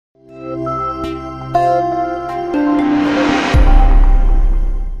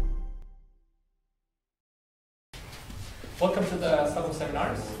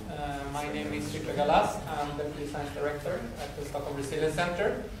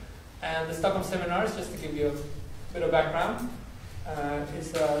And the Stockholm seminars, just to give you a bit of background,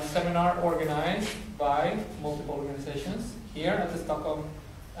 is a seminar organized by multiple organizations here at the Stockholm,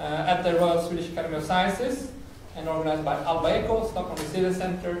 at the Royal Swedish Academy of Sciences, and organized by Alba Eco, Stockholm Resilience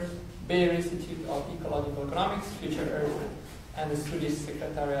Center, Bayer Institute of Ecological Economics, Future Earth, and the Swedish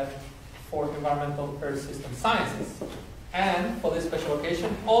Secretariat for Environmental Earth System Sciences. And for this special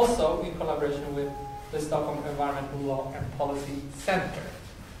occasion, also in collaboration with the Stockholm Environmental Law and Policy Center.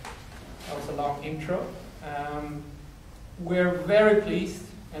 That was a long intro. We're very pleased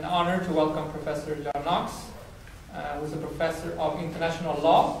and honored to welcome Professor John Knox, who's a professor of international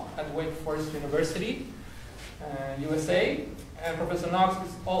law at Wake Forest University, USA. And Professor Knox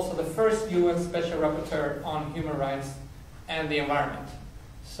is also the first UN Special Rapporteur on human rights and the environment.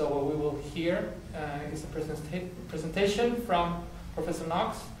 So what we will hear is a presentation from Professor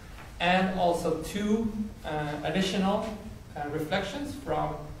Knox, and also two additional reflections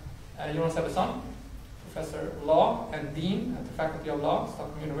from Jonas Ebbesson, Professor of Law and Dean at the Faculty of Law,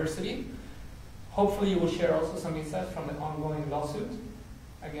 Stockholm University. Hopefully you will share also some insights from the ongoing lawsuit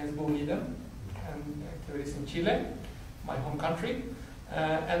against Boliden and activities in Chile, my home country.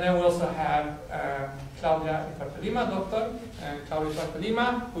 And then we also have Claudia Iparpe-Lima, Dr. Claudia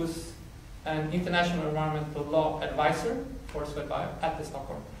Iparpe-Lima, who's an international environmental law advisor for Swedbio at the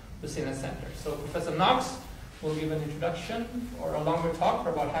Stockholm Resilience Center. So Professor Knox will give an introduction or a longer talk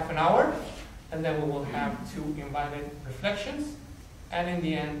for about half an hour, and then we will have two invited reflections, and in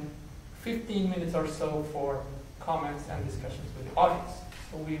the end, 15 minutes or so for comments and discussions with the audience.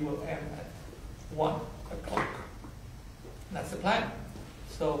 So we will end at 1 o'clock. That's the plan.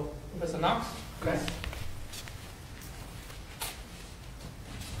 So, Professor Knox, please.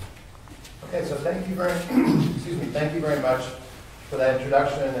 Okay, so thank you very much for that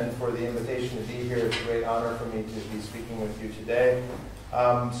introduction and for the invitation to be here. It's a great honor for me to be speaking with you today.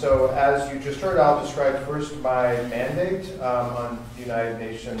 So as you just heard, I'll describe first my mandate on the United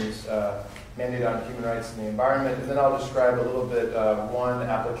Nations mandate on human rights and the environment, and then I'll describe a little bit one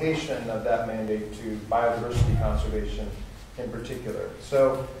application of that mandate to biodiversity conservation in particular.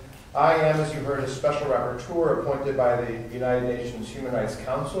 So I am, as you heard, a special rapporteur appointed by the United Nations Human Rights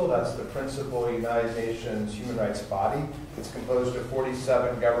Council. That's the principal United Nations human rights body. It's composed of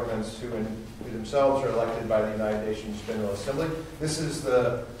 47 governments who themselves are elected by the United Nations General Assembly. This is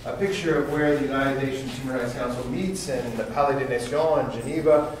a picture of where the United Nations Human Rights Council meets in the Palais des Nations in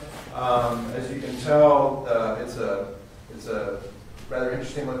Geneva. As you can tell, it's a rather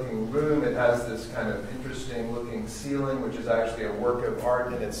interesting looking room. It has this kind of interesting looking ceiling, which is actually a work of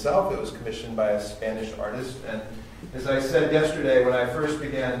art in itself. It was commissioned by a Spanish artist. And as I said yesterday, when I first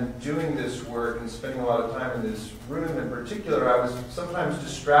began doing this work and spending a lot of time in this room in particular, I was sometimes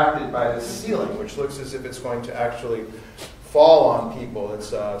distracted by the ceiling, which looks as if it's going to actually fall on people. It's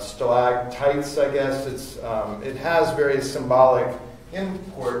stalactites, I guess. It has very symbolic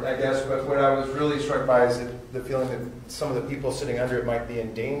import, I guess, but what I was really struck by is the feeling that some of the people sitting under it might be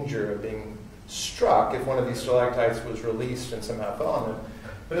in danger of being struck if one of these stalactites was released and somehow fell on them.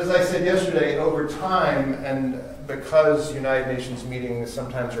 But as I said yesterday, over time, and because United Nations meetings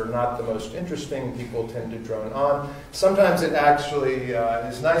sometimes are not the most interesting, people tend to drone on, sometimes it actually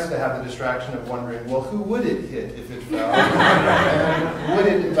is nice to have the distraction of wondering, well, who would it hit if it fell? And would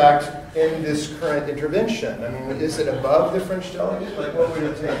it, in fact, end this current intervention? I mean, is it above the French delegate? Like, what would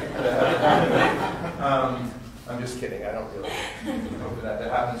it take to have it happen? I'm just kidding. I don't really hope for that to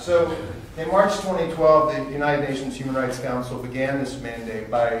happen. So in March 2012, the United Nations Human Rights Council began this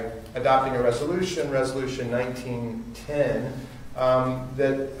mandate by adopting a resolution, Resolution 1910,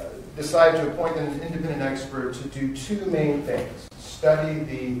 that decided to appoint an independent expert to do two main things: study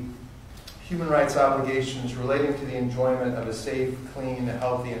the human rights obligations relating to the enjoyment of a safe, clean,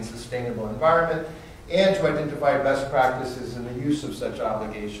 healthy, and sustainable environment, and to identify best practices in the use of such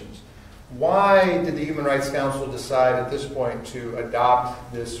obligations. Why did the Human Rights Council decide at this point to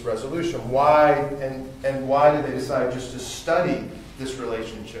adopt this resolution? Why, and why did they decide just to study this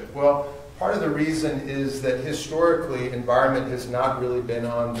relationship? Well, part of the reason is that historically, environment has not really been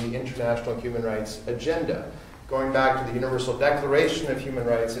on the international human rights agenda. Going back to the Universal Declaration of Human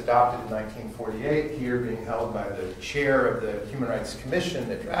Rights adopted in 1948, here being held by the chair of the Human Rights Commission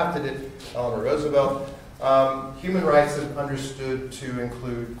that drafted it, Eleanor Roosevelt, human rights is understood to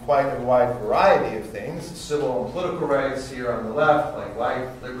include quite a wide variety of things. Civil and political rights here on the left, like life,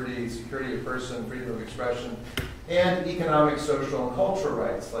 liberty, security of person, freedom of expression, and economic, social, and cultural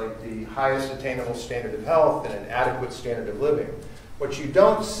rights, like the highest attainable standard of health and an adequate standard of living. What you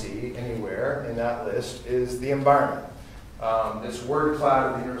don't see anywhere in that list is the environment. This word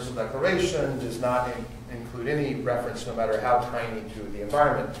cloud of the Universal Declaration does not include any reference, no matter how tiny, to the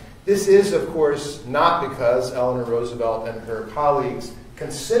environment. This is, of course, not because Eleanor Roosevelt and her colleagues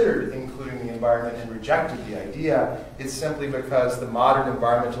considered including the environment and rejected the idea. It's simply because the modern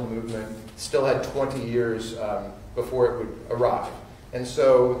environmental movement still had 20 years before it would arrive. And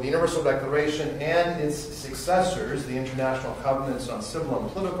so the Universal Declaration and its successors, the International Covenants on Civil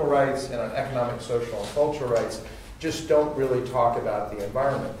and Political Rights and on Economic, Social, and Cultural Rights, just don't really talk about the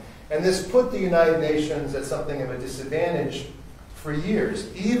environment. And this put the United Nations at something of a disadvantage for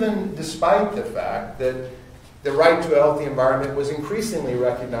years, even despite the fact that the right to a healthy environment was increasingly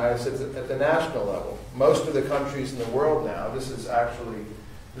recognized at the national level. Most of the countries in the world now, this was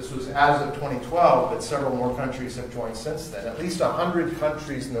as of 2012, but several more countries have joined since then. At least 100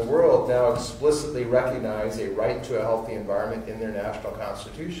 countries in the world now explicitly recognize a right to a healthy environment in their national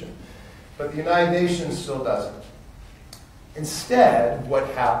constitution. But the United Nations still doesn't. Instead, what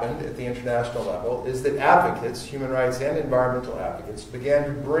happened at the international level is that advocates, human rights and environmental advocates, began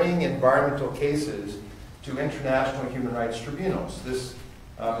to bring environmental cases to international human rights tribunals. This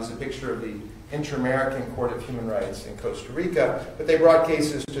is a picture of the Inter-American Court of Human Rights in Costa Rica, but they brought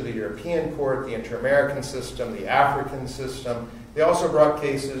cases to the European Court, the Inter-American system, the African system. They also brought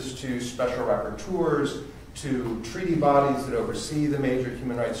cases to special rapporteurs, to treaty bodies that oversee the major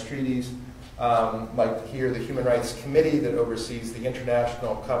human rights treaties, like here the Human Rights Committee that oversees the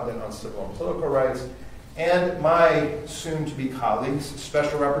International Covenant on Civil and Political Rights, and my soon-to-be colleagues,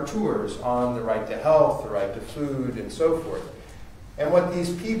 special rapporteurs on the right to health, the right to food, and so forth. And what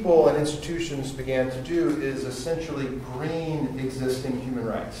these people and institutions began to do is essentially green existing human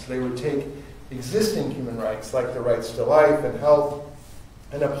rights. They would take existing human rights, like the rights to life and health,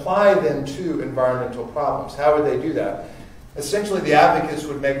 and apply them to environmental problems. How would they do that? Essentially, the advocates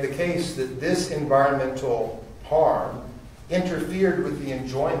would make the case that this environmental harm interfered with the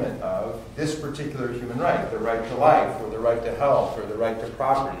enjoyment of this particular human right, the right to life, or the right to health, or the right to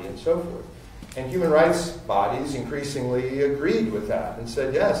property, and so forth. And human rights bodies increasingly agreed with that and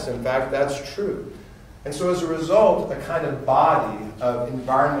said, yes, in fact, that's true. And so as a result, a kind of body of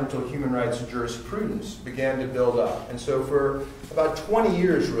environmental human rights jurisprudence began to build up. And so for about 20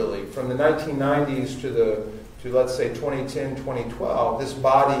 years, really, from the 1990s to let's say 2010, 2012, this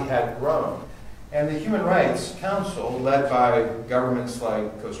body had grown. And the Human Rights Council, led by governments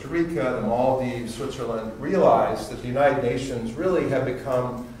like Costa Rica, the Maldives, Switzerland, realized that the United Nations really had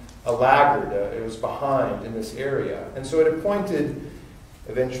become a laggard. It was behind in this area. And so it appointed,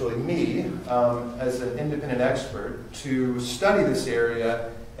 eventually me, as an independent expert to study this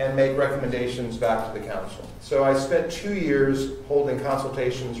area and make recommendations back to the Council. So I spent 2 years holding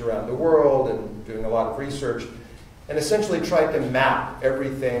consultations around the world and doing a lot of research, and essentially tried to map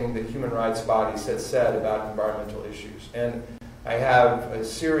everything that human rights bodies had said about environmental issues. And I have a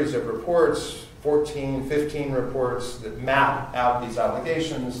series of reports, 14, 15 reports that map out these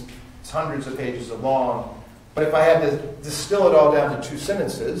obligations. It's hundreds of pages long. But if I had to distill it all down to 2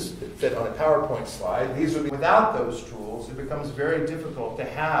 sentences that fit on a PowerPoint slide, these would be, without those tools, it becomes very difficult to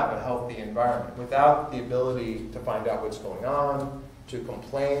have a healthy environment. Without the ability to find out what's going on, to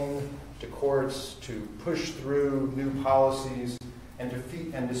complain to courts, to push through new policies, and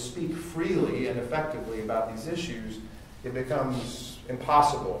to speak freely and effectively about these issues, it becomes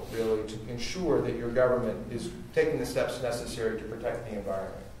impossible, really, to ensure that your government is taking the steps necessary to protect the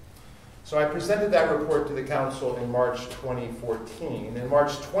environment. So I presented that report to the Council in March 2014. In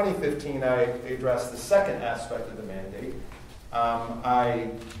March 2015, I addressed the second aspect of the mandate.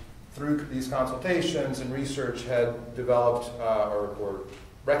 Through these consultations and research, had developed or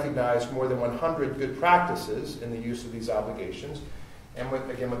recognized more than 100 good practices in the use of these obligations. And with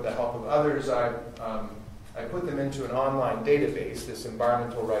the help of others, I put them into an online database, this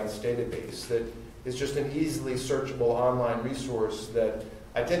environmental rights database, that is just an easily searchable online resource that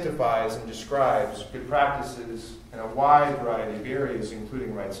identifies and describes good practices in a wide variety of areas,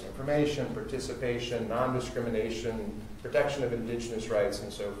 including rights to information, participation, non-discrimination, protection of indigenous rights,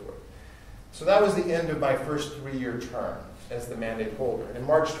 and so forth. So that was the end of my first 3-year term as the mandate holder. In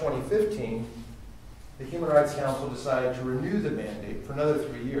March 2015, the Human Rights Council decided to renew the mandate for another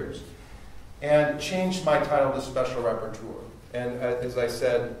 3 years and changed my title to Special Rapporteur. And as I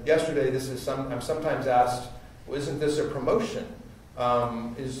said yesterday, I'm sometimes asked, well, isn't this a promotion?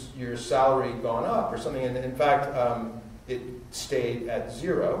 Is your salary gone up or something? And in fact, it stayed at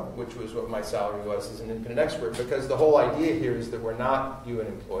 0, which was what my salary was as an independent expert, because the whole idea here is that we're not UN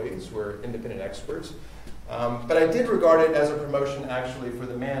employees, we're independent experts. But I did regard it as a promotion actually for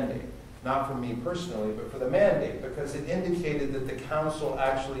the mandate, not for me personally, but for the mandate, because it indicated that the Council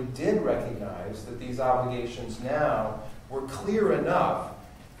actually did recognize that these obligations now were clear enough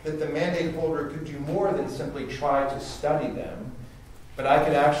that the mandate holder could do more than simply try to study them, but I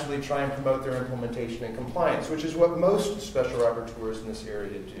could actually try and promote their implementation and compliance, which is what most special rapporteurs in this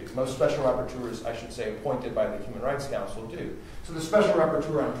area do. Most special rapporteurs, I should say, appointed by the Human Rights Council do. So the special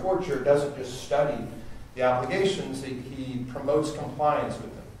rapporteur on torture doesn't just study the obligations, he promotes compliance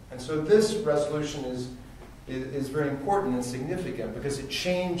with them. And so this resolution is very important and significant because it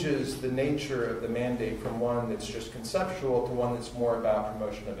changes the nature of the mandate from one that's just conceptual to one that's more about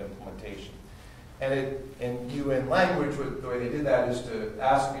promotion of implementation. And in UN language, the way they did that is to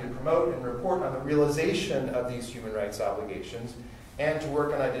ask me to promote and report on the realization of these human rights obligations and to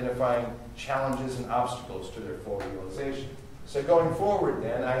work on identifying challenges and obstacles to their full realization. So going forward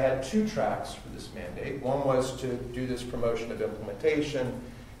then, I had two tracks for this mandate. One was to do this promotion of implementation,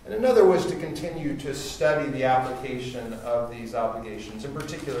 and another was to continue to study the application of these obligations in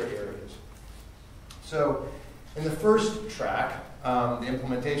particular areas. So in the first track, the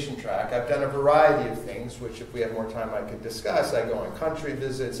implementation track, I've done a variety of things, which if we had more time I could discuss. I go on country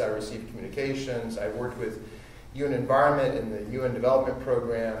visits, I receive communications, I worked with UN Environment and the UN Development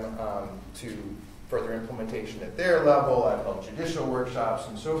Program to further implementation at their level. I've held judicial workshops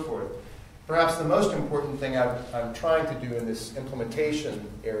and so forth. Perhaps the most important thing I'm trying to do in this implementation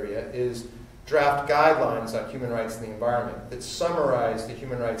area is draft guidelines on human rights and the environment that summarize the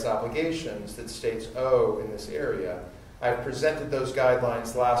human rights obligations that states owe in this area. I presented those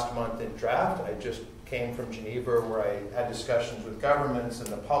guidelines last month in draft. I just came from Geneva where I had discussions with governments and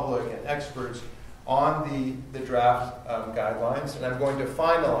the public and experts on the draft guidelines, and I'm going to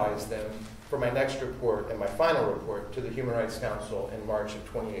finalize them for my next report and my final report to the Human Rights Council in March of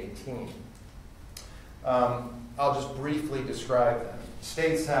 2018. I'll just briefly describe them.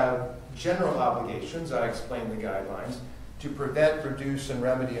 States have general obligations, I explained the guidelines, to prevent, reduce, and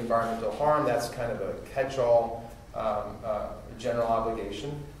remedy environmental harm. That's kind of a catch-all general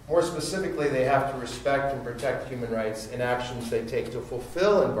obligation. More specifically, they have to respect and protect human rights in actions they take to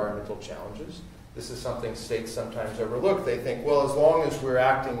fulfill environmental challenges. This is something states sometimes overlook. They think, well, as long as we're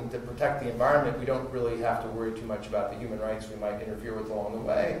acting to protect the environment, we don't really have to worry too much about the human rights we might interfere with along the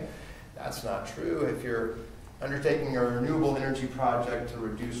way. That's not true. If you're undertaking a renewable energy project to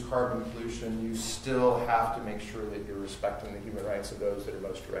reduce carbon pollution, you still have to make sure that you're respecting the human rights of those that are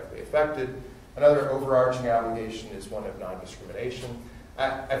most directly affected. Another overarching obligation is one of non-discrimination.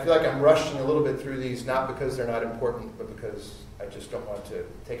 I feel like I'm rushing a little bit through these, not because they're not important, but because I just don't want to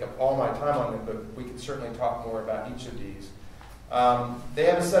take up all my time on them, but we can certainly talk more about each of these. They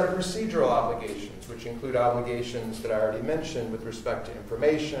have a set of procedural obligations, which include obligations that I already mentioned with respect to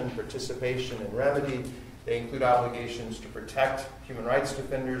information, participation, and remedy. They include obligations to protect human rights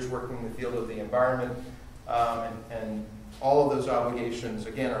defenders working in the field of the environment, and all of those obligations,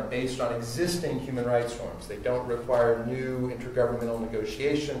 again, are based on existing human rights norms. They don't require new intergovernmental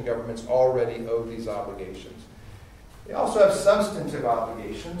negotiation. Governments already owe these obligations. They also have substantive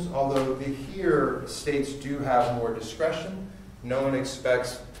obligations, although here states do have more discretion. No one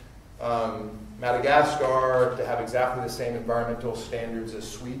expects Madagascar to have exactly the same environmental standards as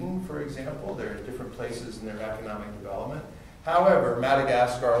Sweden, for example. They're at different places in their economic development. However,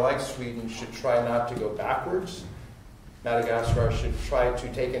 Madagascar, like Sweden, should try not to go backwards. Madagascar should try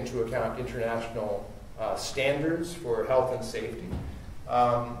to take into account international standards for health and safety.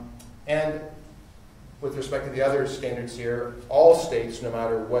 And with respect to the other standards here, all states, no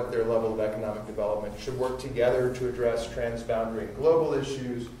matter what their level of economic development, should work together to address transboundary and global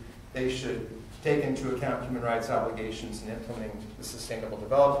issues. They should take into account human rights obligations in implementing the sustainable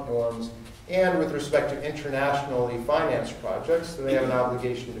development norms. And with respect to internationally financed projects, they have an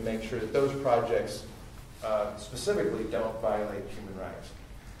obligation to make sure that those projects specifically don't violate human rights.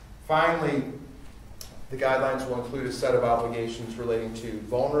 Finally, the guidelines will include a set of obligations relating to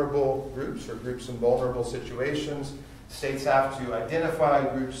vulnerable groups or groups in vulnerable situations. States have to identify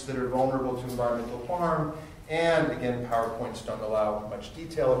groups that are vulnerable to environmental harm, and again, PowerPoints don't allow much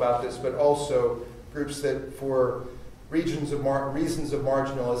detail about this, but also groups that for reasons of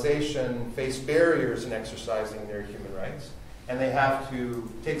marginalization face barriers in exercising their human rights. And they have to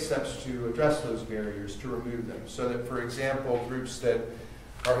take steps to address those barriers, to remove them. So that, for example, groups that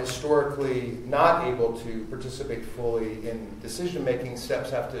are historically not able to participate fully in decision-making,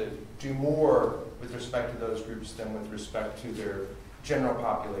 steps have to do more with respect to those groups than with respect to their general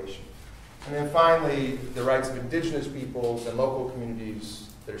population. And then finally, the rights of indigenous peoples and local communities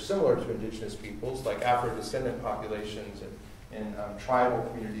that are similar to indigenous peoples, like Afro-descendant populations and tribal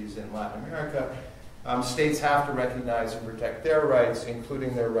communities in Latin America. States have to recognize and protect their rights,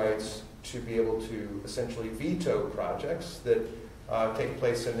 including their rights to be able to essentially veto projects that take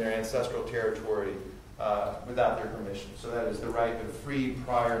place in their ancestral territory without their permission. So that is the right of free,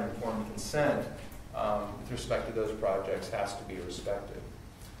 prior, and informed consent with respect to those projects has to be respected.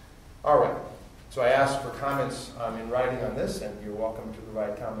 All right. So I asked for comments in writing on this, and you're welcome to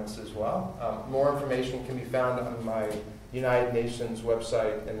provide comments as well. More information can be found on my United Nations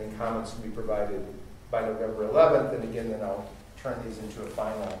website, and then comments can be provided by November 11th, and again, then I'll turn these into a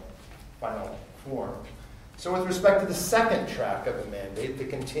final form. So with respect to the second track of the mandate, the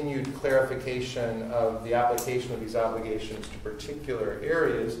continued clarification of the application of these obligations to particular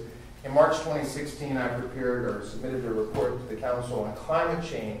areas, in March 2016, I prepared or submitted a report to the Council on climate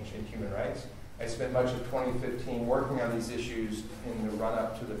change and human rights. I spent much of 2015 working on these issues in the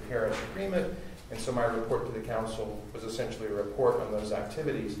run-up to the Paris Agreement, and so my report to the Council was essentially a report on those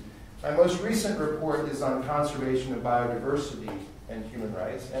activities. My most recent report is on conservation of biodiversity and human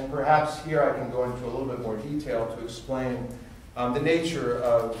rights, and perhaps here I can go into a little bit more detail to explain the nature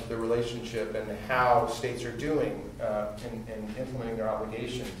of the relationship and how states are doing in implementing their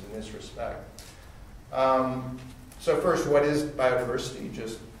obligations in this respect. So first, what is biodiversity?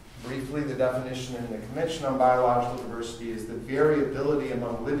 Just briefly, the definition in the Convention on Biological Diversity is the variability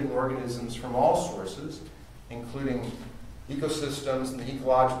among living organisms from all sources, including ecosystems and the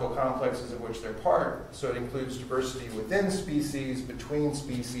ecological complexes of which they're part. So it includes diversity within species, between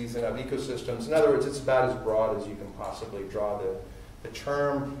species, and of ecosystems. In other words, it's about as broad as you can possibly draw the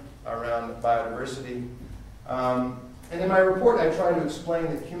term around biodiversity. And in my report, I try to explain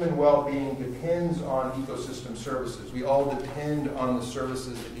that human well-being depends on ecosystem services. We all depend on the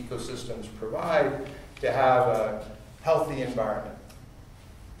services that ecosystems provide to have a healthy environment.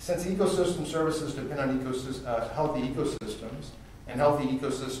 Since ecosystem services depend on healthy ecosystems, and healthy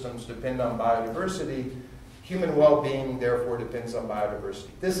ecosystems depend on biodiversity, human well-being therefore depends on biodiversity.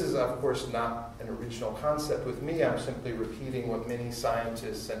 This is, of course, not an original concept with me. I'm simply repeating what many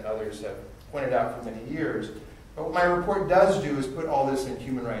scientists and others have pointed out for many years. But what my report does do is put all this in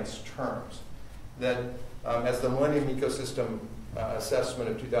human rights terms. That, as the Millennium Ecosystem Assessment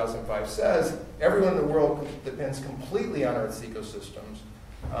of 2005 says, everyone in the world depends completely on Earth's ecosystems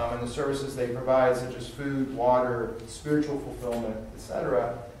and the services they provide, such as food, water, spiritual fulfillment,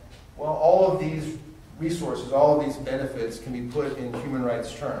 etc. Well, all of these resources, all of these benefits can be put in human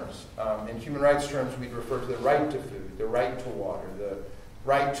rights terms. In human rights terms, we refer to the right to food, the right to water, the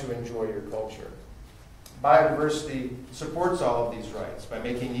right to enjoy your culture. Biodiversity supports all of these rights by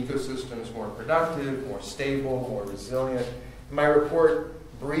making ecosystems more productive, more stable, more resilient. My report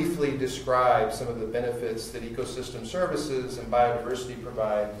briefly describes some of the benefits that ecosystem services and biodiversity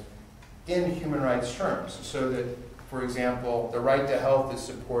provide in human rights terms. So that, for example, the right to health is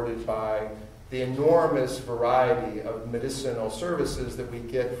supported by the enormous variety of medicinal services that we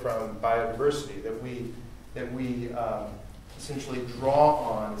get from biodiversity, that we essentially draw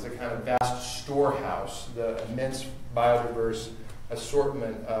on as a kind of vast storehouse, the immense biodiverse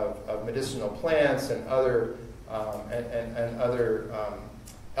assortment of medicinal plants and other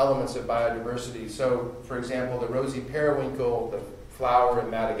elements of biodiversity. So, for example, the rosy periwinkle, the flower in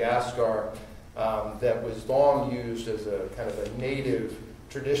Madagascar, that was long used as a kind of a native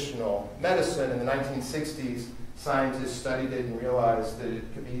traditional medicine. In the 1960s, scientists studied it and realized that it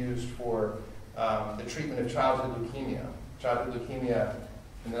could be used for the treatment of childhood leukemia. Childhood leukemia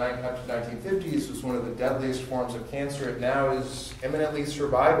in the 1950s was one of the deadliest forms of cancer. It now is eminently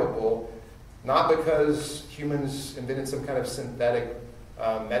survivable, not because humans invented some kind of synthetic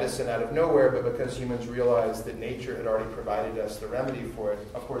medicine out of nowhere, but because humans realized that nature had already provided us the remedy for it.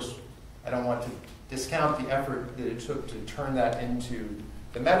 Of course, I don't want to discount the effort that it took to turn that into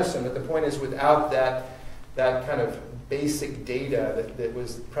the medicine, but the point is, without that kind of basic data that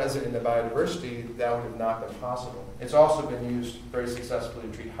was present in the biodiversity, that would have not been possible. It's also been used very successfully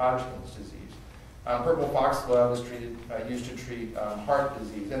to treat Hodgkin's disease. Purple foxglove is used to treat heart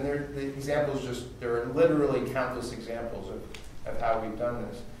disease, and there are literally countless examples of how we've done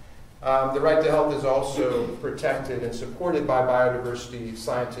this. The right to health is also protected and supported by biodiversity.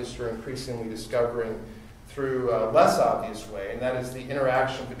 Scientists are increasingly discovering through a less obvious way, and that is the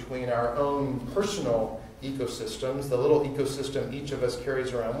interaction between our own personal ecosystems, the little ecosystem each of us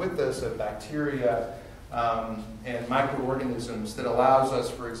carries around with us of bacteria and microorganisms that allows us,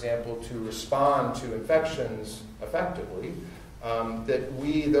 for example, to respond to infections effectively, that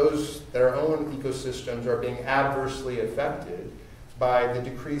our own ecosystems are being adversely affected by the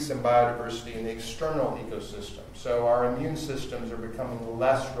decrease in biodiversity in the external ecosystem. So our immune systems are becoming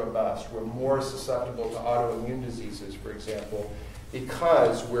less robust. We're more susceptible to autoimmune diseases, for example,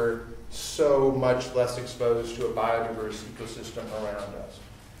 because we're so much less exposed to a biodiverse ecosystem around us.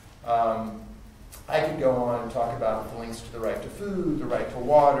 I could go on and talk about the links to the right to food, the right to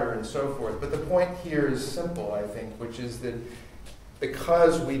water, and so forth. But the point here is simple, I think, which is that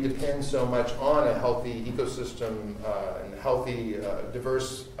because we depend so much on a healthy ecosystem and healthy,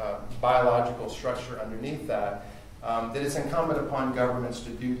 diverse biological structure underneath that, that it's incumbent upon governments to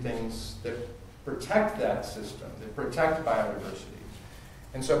do things that protect that system, that protect biodiversity.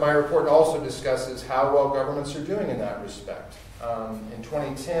 And so my report also discusses how well governments are doing in that respect. In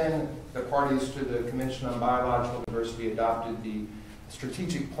 2010, the parties to the Convention on Biological Diversity adopted the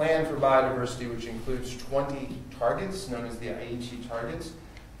Strategic Plan for Biodiversity, which includes 20 targets, known as the Aichi targets.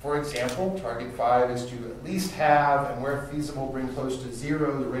 For example, Target 5 is to at least have, and where feasible, bring close to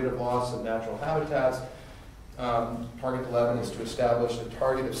zero the rate of loss of natural habitats. Target 11 is to establish a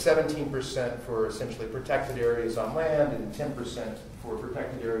target of 17% for essentially protected areas on land and 10% for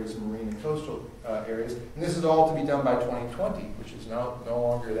protected areas in marine and coastal areas. And this is all to be done by 2020, which is no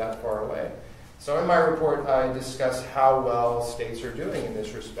longer that far away. So in my report, I discuss how well states are doing in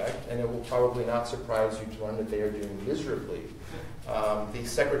this respect, and it will probably not surprise you to learn that they are doing miserably. The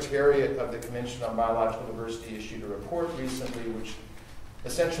Secretariat of the Convention on Biological Diversity issued a report recently which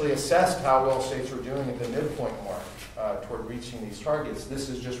essentially assessed how well states were doing at the midpoint mark toward reaching these targets. This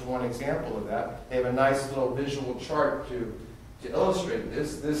is just one example of that. They have a nice little visual chart to illustrate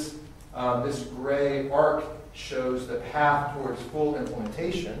this. This gray arc shows the path towards full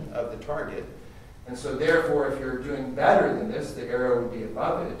implementation of the target. And so therefore, if you're doing better than this, the arrow would be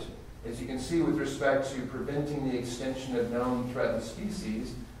above it. As you can see, with respect to preventing the extinction of known threatened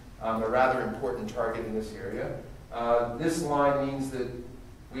species, a rather important target in this area, this line means that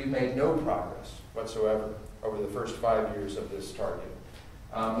we've made no progress whatsoever over the first 5 years of this target.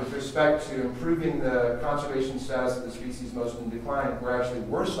 With respect to improving the conservation status of the species most in decline, we're actually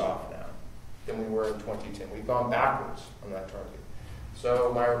worse off now than we were in 2010. We've gone backwards on that target.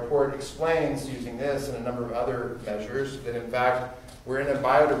 So my report explains, using this and a number of other measures, that in fact we're in a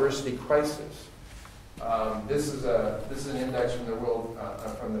biodiversity crisis. This is an index from the World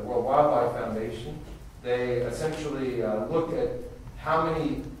Wildlife Foundation. They essentially look at how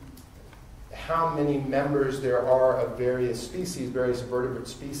many members there are of various species, various vertebrate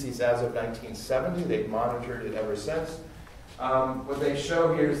species as of 1970. They've monitored it ever since. What they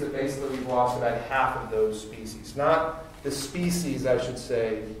show here is that basically we've lost about half of those species. Not the species, I should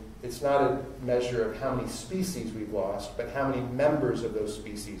say. It's not a measure of how many species we've lost, but how many members of those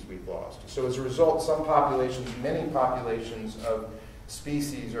species we've lost. So as a result, some populations, many populations of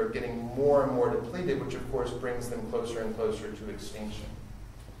species are getting more and more depleted, which of course brings them closer and closer to extinction.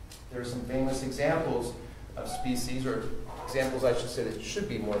 There are some famous examples of species, or examples I should say that should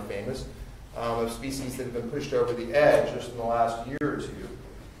be more famous, of species that have been pushed over the edge just in the last year or two.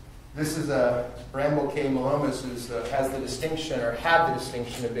 This is a Bramble K. malomus, has the distinction, or had the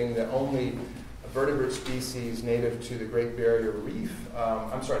distinction, of being the only vertebrate species native to the Great Barrier Reef.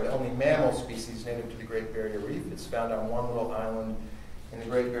 The only mammal species native to the Great Barrier Reef. It's found on one little island in the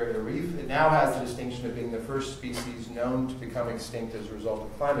Great Barrier Reef. It now has the distinction of being the first species known to become extinct as a result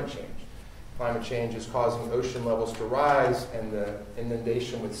of climate change. Climate change is causing ocean levels to rise, and the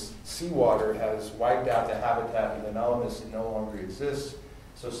inundation with seawater has wiped out the habitat of the malomus. It no longer exists.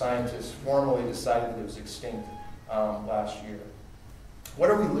 So scientists formally decided it was extinct last year. What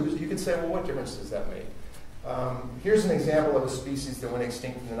are we losing? You could say, well, what difference does that make? Here's an example of a species that went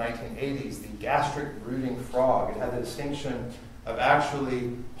extinct in the 1980s, the gastric rooting frog. It had the distinction of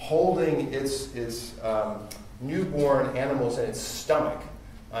actually holding its newborn animals in its stomach,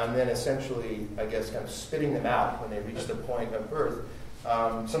 and then essentially, I guess, kind of spitting them out when they reach the point of birth.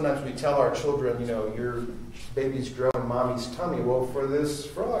 Sometimes we tell our children, you know, your babies grow in mommy's tummy. Well, for this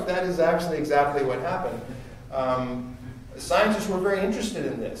frog, that is actually exactly what happened. Scientists were very interested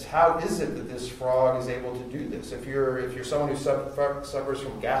in this. How is it that this frog is able to do this? If you're someone who suffers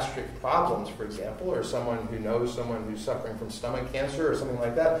from gastric problems, for example, or someone who knows someone who's suffering from stomach cancer or something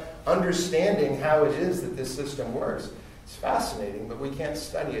like that, understanding how it is that this system works, it's fascinating, but we can't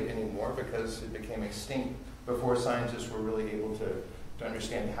study it anymore because it became extinct before scientists were really able to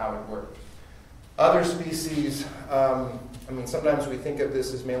understand how it worked. Other species, sometimes we think of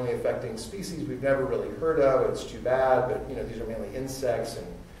this as mainly affecting species we've never really heard of. It's too bad, but these are mainly insects. And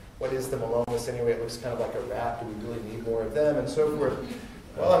what is the malomus anyway? It looks kind of like a rat. Do we really need more of them? And so forth.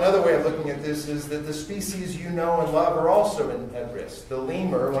 Well, another way of looking at this is that the species you know and love are also at risk. The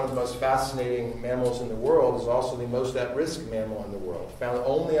lemur, one of the most fascinating mammals in the world, is also the most at-risk mammal in the world. Found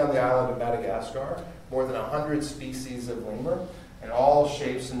only on the island of Madagascar, more than 100 species of lemur, and all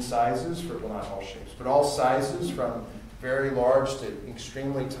shapes and sizes, well, not all shapes, but all sizes, from very large to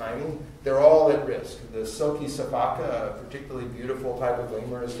extremely tiny. They're all at risk. The silky sifaka, a particularly beautiful type of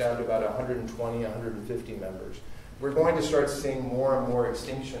lemur, is down to about 120, 150 members. We're going to start seeing more and more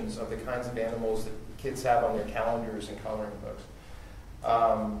extinctions of the kinds of animals that kids have on their calendars and coloring books.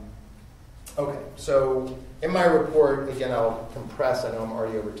 Okay, so in my report, again, I'll compress, I know I'm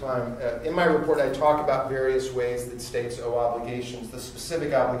already over time. In my report, I talk about various ways that states owe obligations, the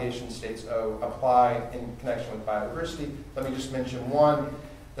specific obligations states owe apply in connection with biodiversity. Let me just mention one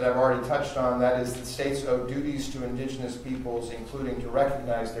that I've already touched on, that is that states owe duties to indigenous peoples, including to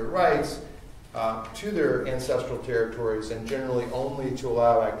recognize their rights to their ancestral territories, and generally only to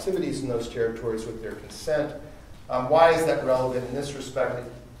allow activities in those territories with their consent. Why is that relevant? In this respect, it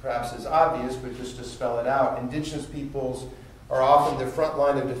perhaps is obvious, but just to spell it out, indigenous peoples are often the front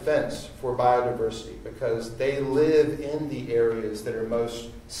line of defense for biodiversity because they live in the areas that are most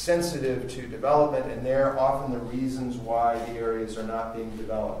sensitive to development, and they're often the reasons why the areas are not being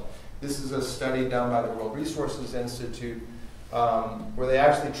developed. This is a study done by the World Resources Institute where they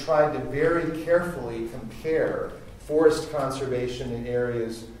actually tried to very carefully compare forest conservation in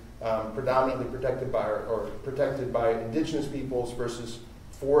areas predominantly protected by or protected by indigenous peoples versus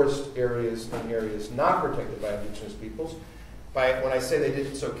forest areas and areas not protected by indigenous peoples. When I say they did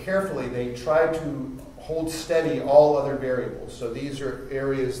it so carefully, they tried to hold steady all other variables. So these are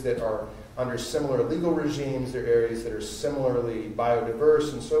areas that are under similar legal regimes, they're areas that are similarly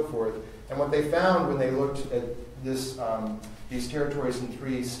biodiverse and so forth. And what they found when they looked at this, these territories in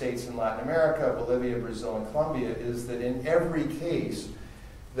 3 states in Latin America, Bolivia, Brazil, and Colombia, is that in every case,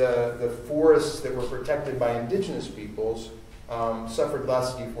 the forests that were protected by indigenous peoples suffered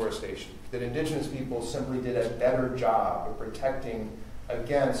less deforestation. That indigenous people simply did a better job of protecting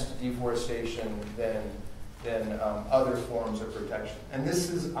against deforestation than other forms of protection. And this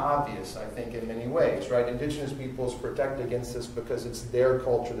is obvious, I think, in many ways, right? Indigenous peoples protect against this because it's their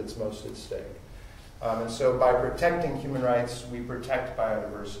culture that's most at stake. And so by protecting human rights, we protect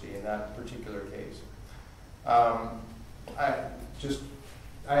biodiversity in that particular case.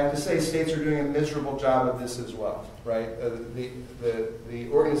 I have to say states are doing a miserable job of this as well, right? The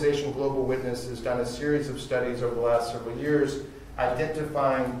organization Global Witness has done a series of studies over the last several years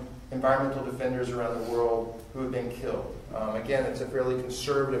identifying environmental defenders around the world who have been killed. Again, it's a fairly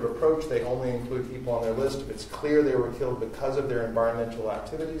conservative approach. They only include people on their list if it's clear they were killed because of their environmental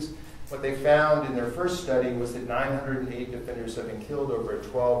activities. What they found in their first study was that 908 defenders have been killed over a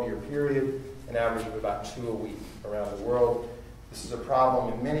 12-year period, an average of about 2 a week around the world. This is a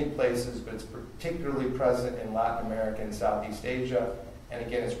problem in many places, but it's particularly present in Latin America and Southeast Asia. And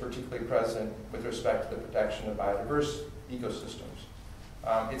again, it's particularly present with respect to the protection of biodiverse ecosystems.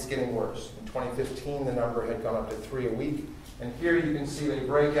 It's getting worse. In 2015, the number had gone up to 3 a week. And here you can see they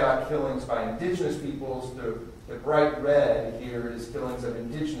break out killings by indigenous peoples. The bright red here is killings of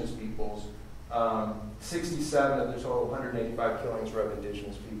indigenous peoples. 67 of the total 185 killings were of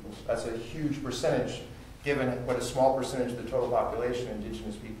indigenous peoples. That's a huge percentage, given what a small percentage of the total population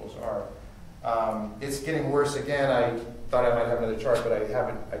indigenous peoples are. It's getting worse again. I thought I might have another chart, but I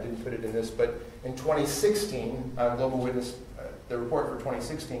didn't put it in this. But in 2016, Global Witness, the report for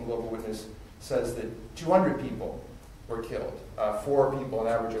 2016, Global Witness says that 200 people were killed. 4 people,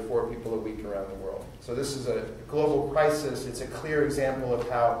 an average of 4 people a week around the world. So this is a global crisis. It's a clear example of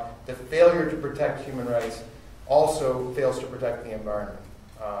how the failure to protect human rights also fails to protect the environment.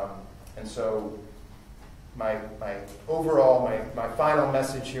 And so my final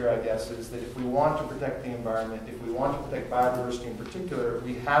message here, I guess, is that if we want to protect the environment, if we want to protect biodiversity in particular,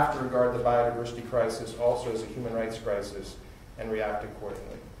 we have to regard the biodiversity crisis also as a human rights crisis and react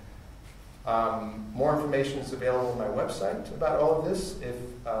accordingly. More information is available on my website about all of this. If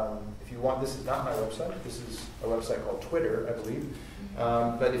you want, this is not my website. This is a website called Twitter, I believe.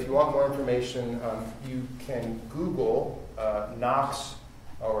 But if you want more information, you can Google Knox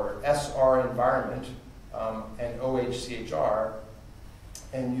or SR Environment and OHCHR,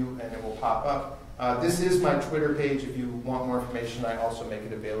 and it will pop up. This is my Twitter page. If you want more information, I also make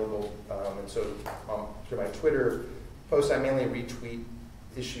it available. And so through my Twitter posts, I mainly retweet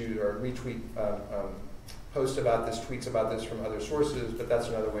posts about this, tweets about this from other sources, but that's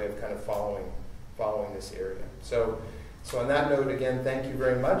another way of kind of following this area. So on that note, again, thank you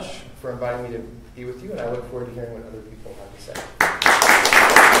very much for inviting me to be with you, and I look forward to hearing what other people have to say.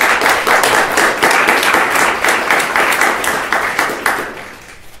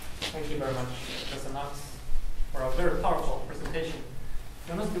 Thank you very much, Professor Knox, for a very powerful presentation.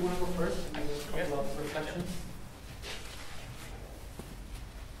 Jonas, do you want to go first? I have a couple of reflections.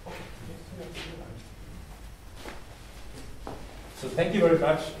 So thank you very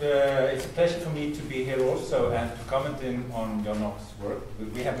much. It's a pleasure for me to be here also and to comment on John Knox's work.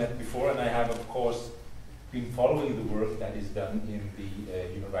 We have met before, and I have, of course, been following the work that is done in the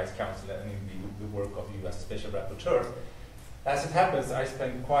Human Rights Council and in the work of the UN Special Rapporteur. As it happens, I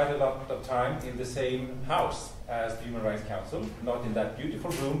spend quite a lot of time in the same house as the Human Rights Council, not in that beautiful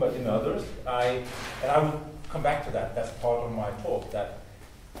room, but in others. And I will come back to that. That's part of my talk, that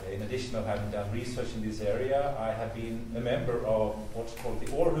in addition of having done research in this area, I have been a member of what's called the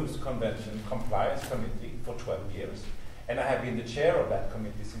Aarhus Convention Compliance Committee for 12 years. And I have been the chair of that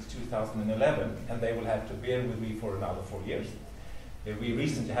committee since 2011, and they will have to bear with me for another 4 years. We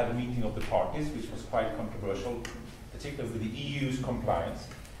recently had a meeting of the parties, which was quite controversial, particularly with the EU's compliance.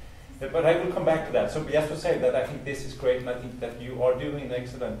 But I will come back to that. So just to say that I think this is great, and I think that you are doing an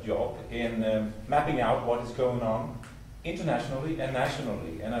excellent job in mapping out what is going on internationally and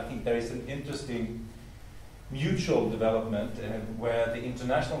nationally. And I think there is an interesting mutual development where the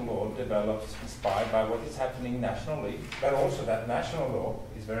international law develops inspired by what is happening nationally, but also that national law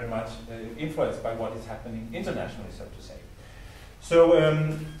is very much influenced by what is happening internationally, so to say. So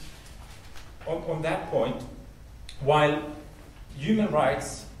on that point, while human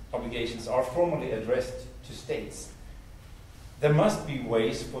rights obligations are formally addressed to states, there must be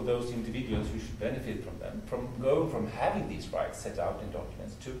ways for those individuals who should benefit from them, from going from having these rights set out in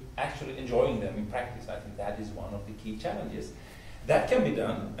documents to actually enjoying them in practice. I think that is one of the key challenges. That can be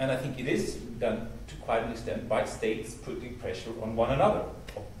done, and I think it is done to quite an extent by states putting pressure on one another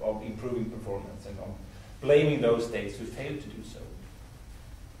of improving performance and on blaming those states who fail to do so.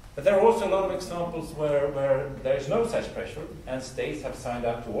 But there are also a lot of examples where there is no such pressure, and states have signed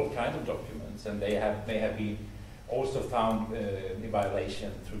up to all kinds of documents, and they may have been also found in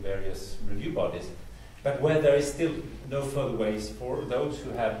violation through various review bodies, but where there is still no further ways for those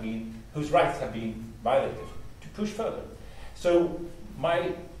whose rights have been violated to push further. So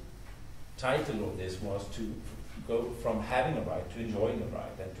my title of this was to go from having a right to enjoying a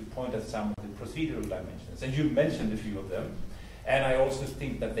right, and to point at some of the procedural dimensions. And you mentioned a few of them, and I also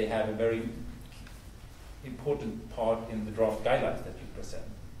think that they have a very important part in the draft guidelines that you present.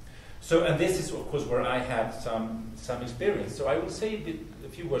 So, and this is, of course, where I have some experience. So I will say a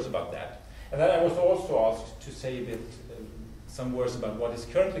few words about that. And then I was also asked to say some words about what is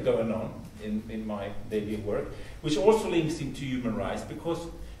currently going on in my daily work, which also links into human rights, because,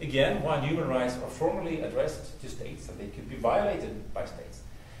 again, while human rights are formally addressed to states, and they could be violated by states,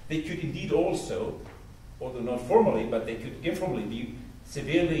 they could indeed also, although not formally, but they could informally be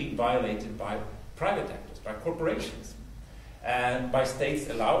severely violated by private actors, by corporations, and by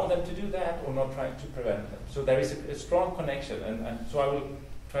states allowing them to do that or not trying to prevent them. So there is a strong connection, and so I will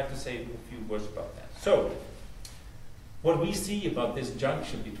try to say a few words about that. So, what we see about this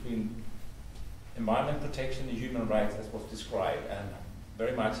junction between environment protection and human rights, as was described, and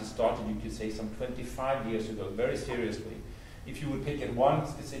very much it started, you could say, some 25 years ago, very seriously. If you would pick at one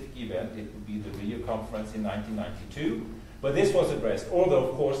specific event, it would be the Rio conference in 1992, where this was addressed, although,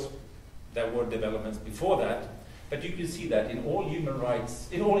 of course, there were developments before that. But you can see that in all human rights,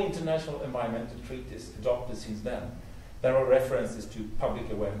 in all international environmental treaties adopted since then, there are references to public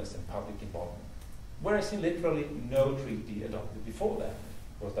awareness and public involvement. Whereas in literally no treaty adopted before that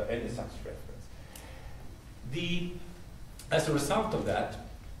was there any such reference. As a result of that,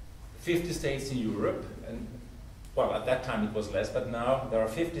 50 states in Europe, and well, at that time it was less, but now there are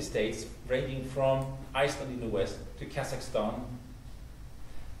 50 states ranging from Iceland in the west to Kazakhstan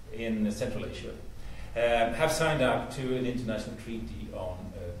in Central Asia, have signed up to an international treaty on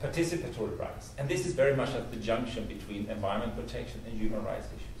participatory rights. And this is very much at the junction between environment protection and human rights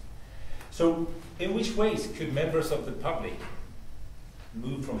issues. So, in which ways could members of the public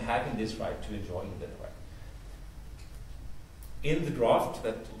move from having this right to enjoying that right? In the draft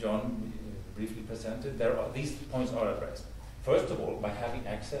that John briefly presented, these points are addressed. First of all, by having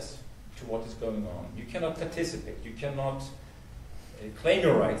access to what is going on. You cannot participate, you cannot claim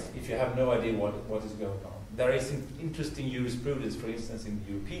your rights if you have no idea what is going on. There is an interesting jurisprudence, for instance, in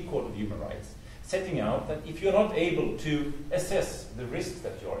the European Court of Human Rights, setting out that if you're not able to assess the risks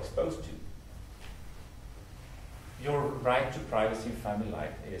that you are exposed to, your right to privacy and family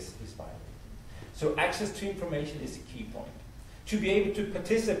life is violated. So access to information is a key point. To be able to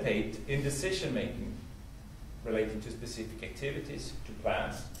participate in decision-making relating to specific activities, to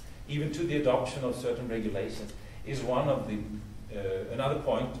plans, even to the adoption of certain regulations, is one of the another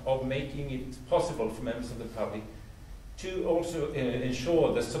point of making it possible for members of the public to also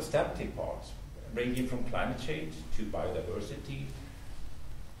ensure the substantive parts, ranging from climate change to biodiversity,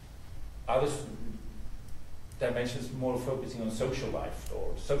 other dimensions more focusing on social life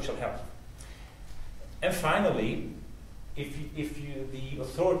or social health. And finally, the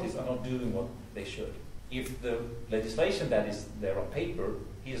authorities are not doing what they should, if the legislation that is there on paper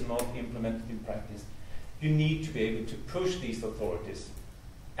is not implemented in practice, you need to be able to push these authorities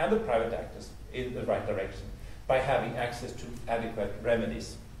and the private actors in the right direction by having access to adequate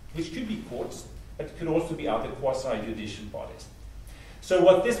remedies, which could be courts, but it could also be other quasi-judicial bodies. So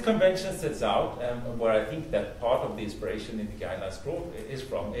what this convention sets out, and where I think that part of the inspiration in the guidelines is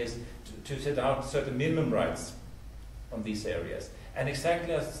from, is to set out certain minimum rights on these areas. And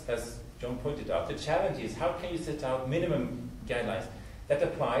exactly as John pointed out, the challenge is how can you set out minimum guidelines that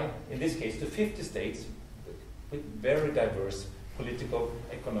apply, in this case, to 50 states with very diverse political,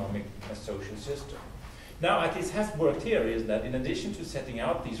 economic, and social system. Now, what this has worked here is that in addition to setting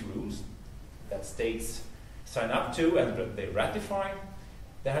out these rules that states sign up to and they ratify,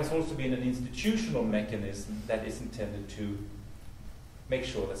 there has also been an institutional mechanism that is intended to make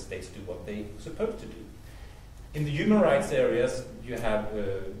sure that states do what they're supposed to do. In the human rights areas, you have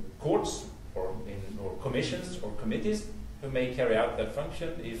courts or commissions or committees who may carry out that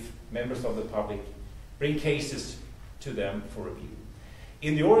function if members of the public bring cases to them for review.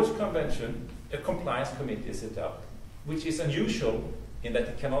 In the Århus Convention, a compliance committee is set up, which is unusual in that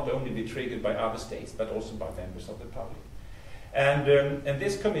it cannot only be triggered by other states, but also by members of the public. And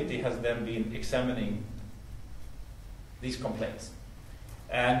this committee has then been examining these complaints.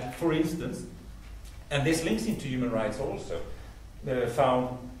 And for instance, and this links into human rights also,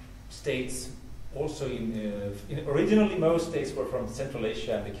 found states also originally most states were from Central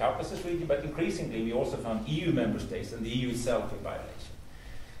Asia and the Caucasus region, but increasingly we also found EU member states and the EU itself in violation.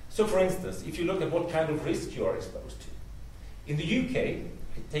 So for instance, if you look at what kind of risk you are exposed to, in the UK,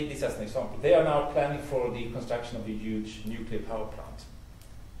 take this as an example, they are now planning for the construction of a huge nuclear power plant.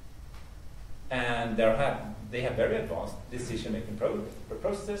 And they have very advanced decision-making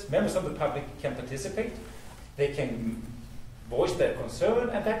processes. Members of the public can participate. They can voice their concern,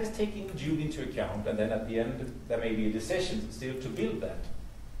 and that is taken duly into account. And then at the end, there may be a decision still to build that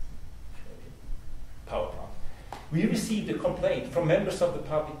power plant. We received a complaint from members of the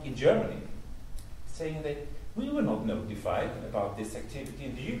public in Germany saying that we were not notified about this activity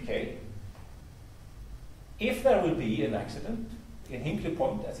in the UK. If there will be an accident in Hinkley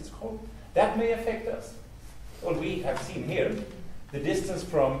Point, as it's called, that may affect us. Well, we have seen here, the distance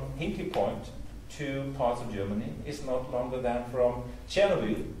from Hinkley Point to parts of Germany is not longer than from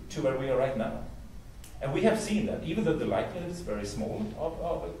Chernobyl to where we are right now. And we have seen that, even though the likelihood is very small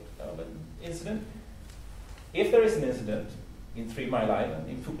of an incident, if there is an incident in 3 Mile Island,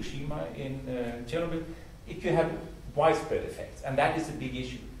 in Fukushima, in Chernobyl, it could have widespread effects, and that is a big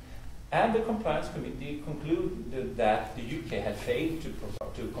issue. And the Compliance Committee concluded that the UK had failed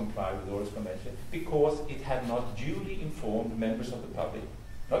to comply with the Århus Convention because it had not duly informed members of the public,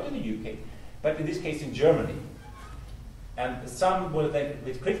 not in the UK, but in this case in Germany. And some were then a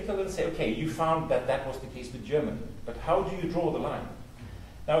bit critical and say, okay, you found that that was the case with Germany, but how do you draw the line?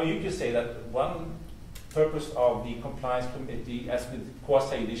 Now you could say that one purpose of the Compliance Committee, as with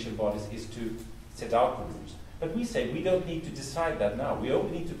quasi-judicial bodies, is to set out the rules. But we say we don't need to decide that now. We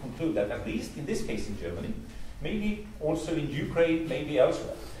only need to conclude that, at least in this case in Germany, maybe also in Ukraine, maybe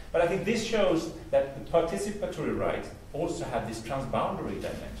elsewhere. But I think this shows that the participatory rights also have this transboundary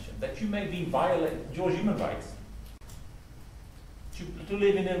dimension, that you may be violating your human rights to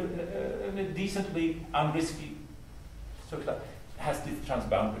live in a decently unrisky social life, has this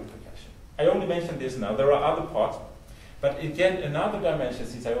transboundary implication. I only mention this now. There are other parts. But again, another dimension,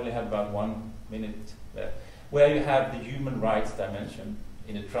 since I only have about 1 minute left, where you have the human rights dimension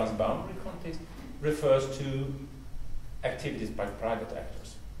in a transboundary context, refers to activities by private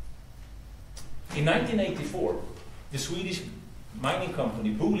actors. In 1984, the Swedish mining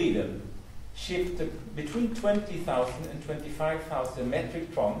company Boliden shipped between 20,000 and 25,000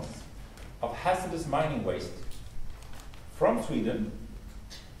 metric tons of hazardous mining waste from Sweden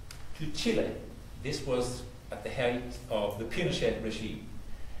to Chile. This was at the height of the Pinochet regime.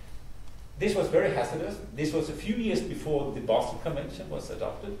 This was very hazardous. This was a few years before the Basel Convention was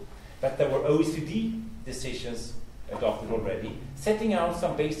adopted, but there were OECD decisions adopted already, setting out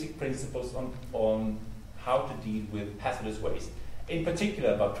some basic principles on how to deal with hazardous waste, in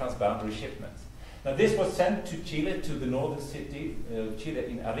particular about transboundary shipments. Now this was sent to Chile, to the northern city, Chile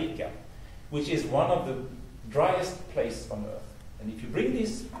in Arica, which is one of the driest places on earth. And if you bring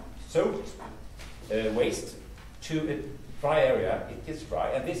this soaked waste to a dry area, it gets dry.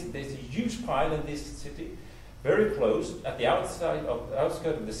 And there's a huge pile in this city, very close, at the outskirts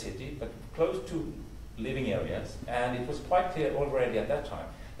of the city, but close to living areas. And it was quite clear already at that time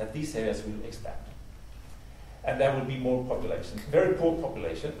that these areas will expand. And there will be more population, very poor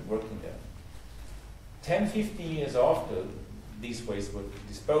population working there. 10, 15 years after these waste were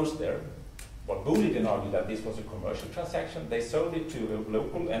disposed there, well, Boliden argued that this was a commercial transaction. They sold it to a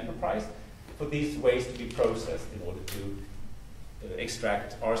local enterprise for these waste to be processed in order to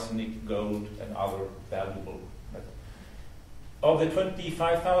extract arsenic, gold, and other valuable metals. Of the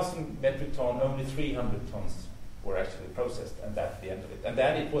 25,000 metric ton, only 300 tons were actually processed, and that's the end of it. And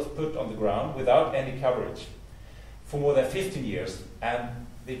then it was put on the ground without any coverage for more than 15 years, and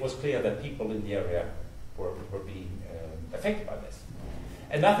it was clear that people in the area were being affected by this.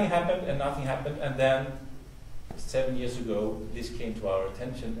 And nothing happened, and then 7 years ago, this came to our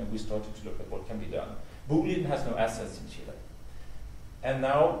attention, and we started to look at what can be done. Boliden has no assets in Chile. And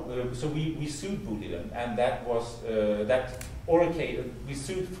now, so we sued Boliden, and that was, we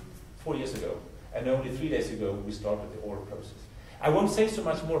sued 4 years ago, and only 3 days ago we started the oral process. I won't say so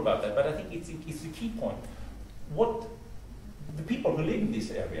much more about that, but I think it's a key point. What the people who live in this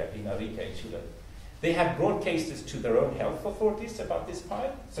area in Arica in Chile, they have brought cases to their own health authorities about this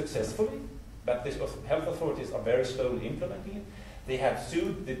file successfully, but these health authorities are very slowly implementing it. They have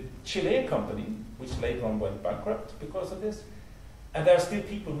sued the Chilean company, which later on went bankrupt because of this, and there are still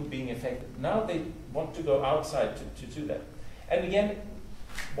people who are being affected. Now they want to go outside to do that. And again,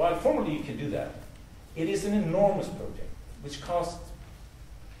 while formally you can do that, it is an enormous project, which costs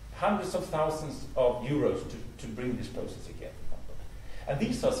hundreds of thousands of euros to bring this process again. And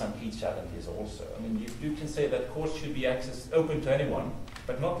these are some key challenges also. I mean, you can say that courts should be open to anyone,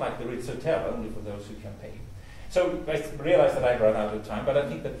 but not like the Ritz Hotel, only for those who can pay. So I realize that I've run out of time, but I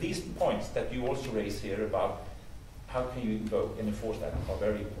think that these points that you also raise here about how can you go and enforce that are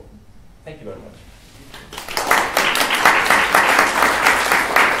very important. Thank you very much.